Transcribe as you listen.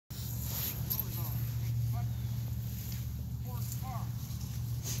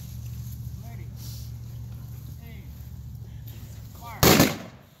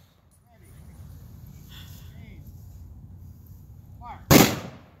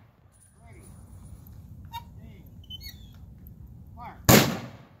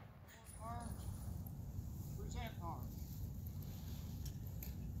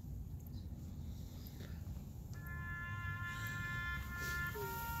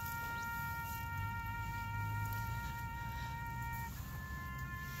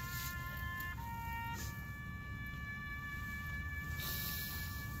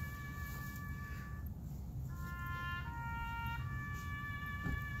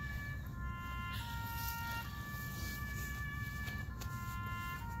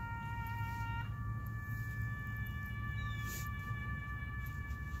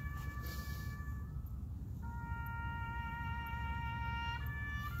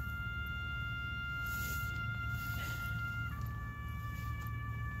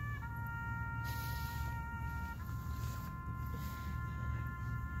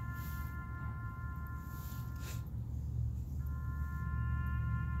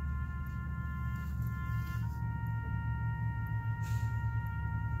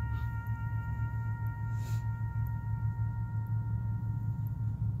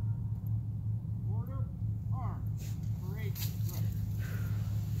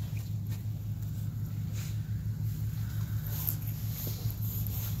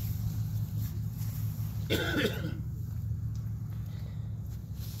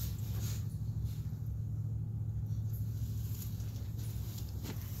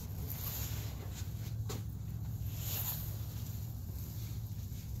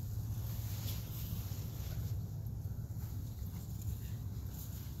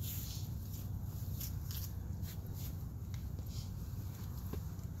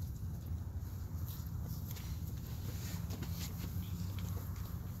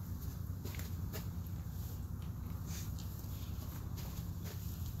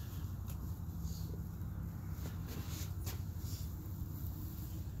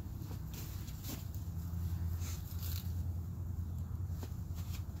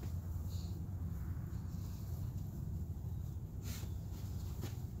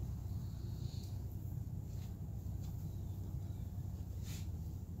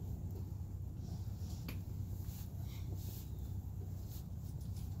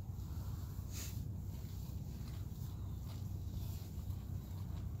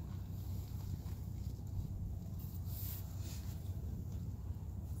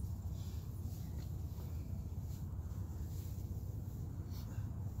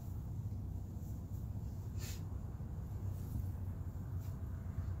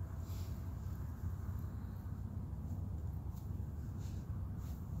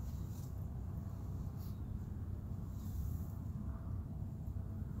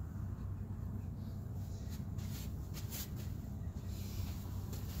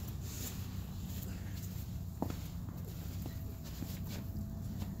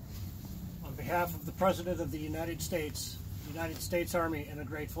On behalf of the President of the United States Army, and a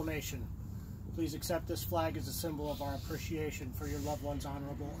grateful nation, please accept this flag as a symbol of our appreciation for your loved one's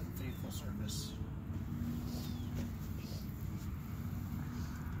honorable and faithful service.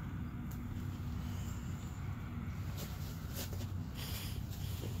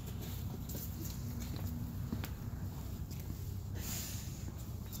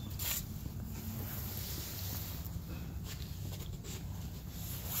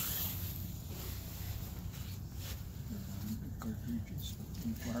 Cartridges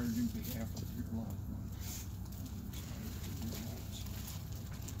required in behalf of your loved ones.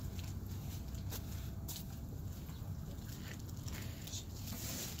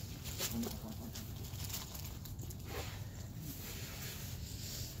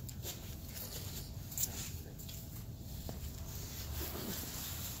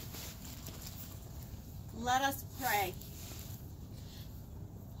 Let us pray.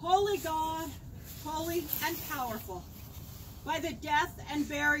 Holy God, holy and powerful, by the death and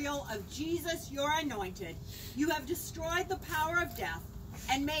burial of Jesus, your anointed, you have destroyed the power of death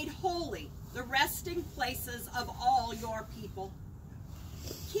and made holy the resting places of all your people.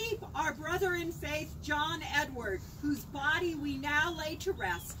 Keep our brother in faith, John Edward, whose body we now lay to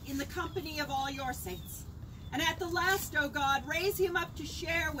rest in the company of all your saints. And at the last, O God, raise him up to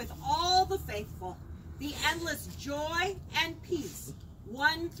share with all the faithful the endless joy and peace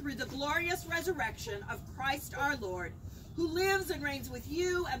won through the glorious resurrection of Christ our Lord, who lives and reigns with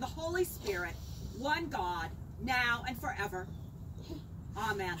you and the Holy Spirit, one God, now and forever.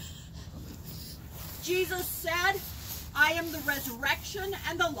 Amen. Jesus said, I am the resurrection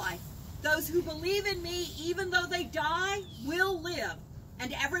and the life. Those who believe in me, even though they die, will live.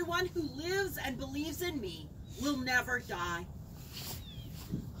 And everyone who lives and believes in me will never die.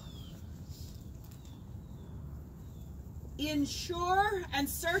 In sure and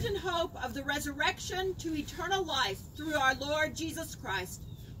certain hope of the resurrection to eternal life through our Lord Jesus Christ,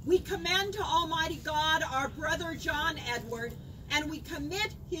 we commend to Almighty God our brother John Edward, and we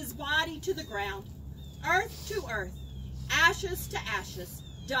commit his body to the ground, earth to earth, ashes to ashes,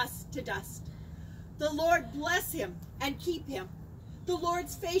 dust to dust. The Lord bless him and keep him. The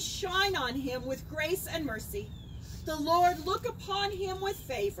Lord's face shine on him with grace and mercy. The Lord look upon him with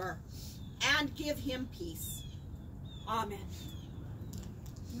favor and give him peace. Amen.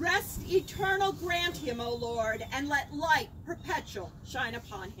 Rest eternal grant him, O Lord, and let light perpetual shine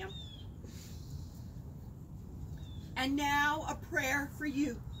upon him. And now a prayer for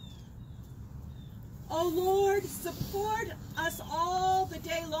you. O Lord, support us all the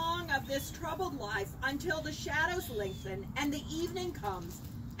day long of this troubled life until the shadows lengthen and the evening comes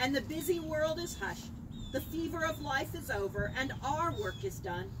and the busy world is hushed, the fever of life is over, and our work is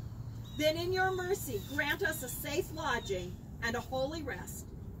done. Then in your mercy grant us a safe lodging and a holy rest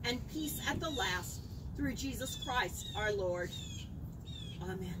and peace at the last through Jesus Christ our Lord.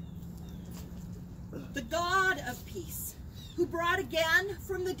 Amen. The God of peace, who brought again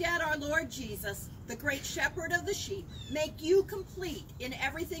from the dead our Lord Jesus, the great shepherd of the sheep, make you complete in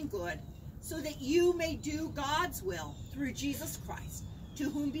everything good, so that you may do God's will through Jesus Christ, to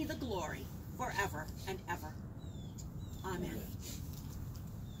whom be the glory forever and ever. Amen.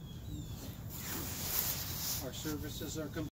 Our services are complete.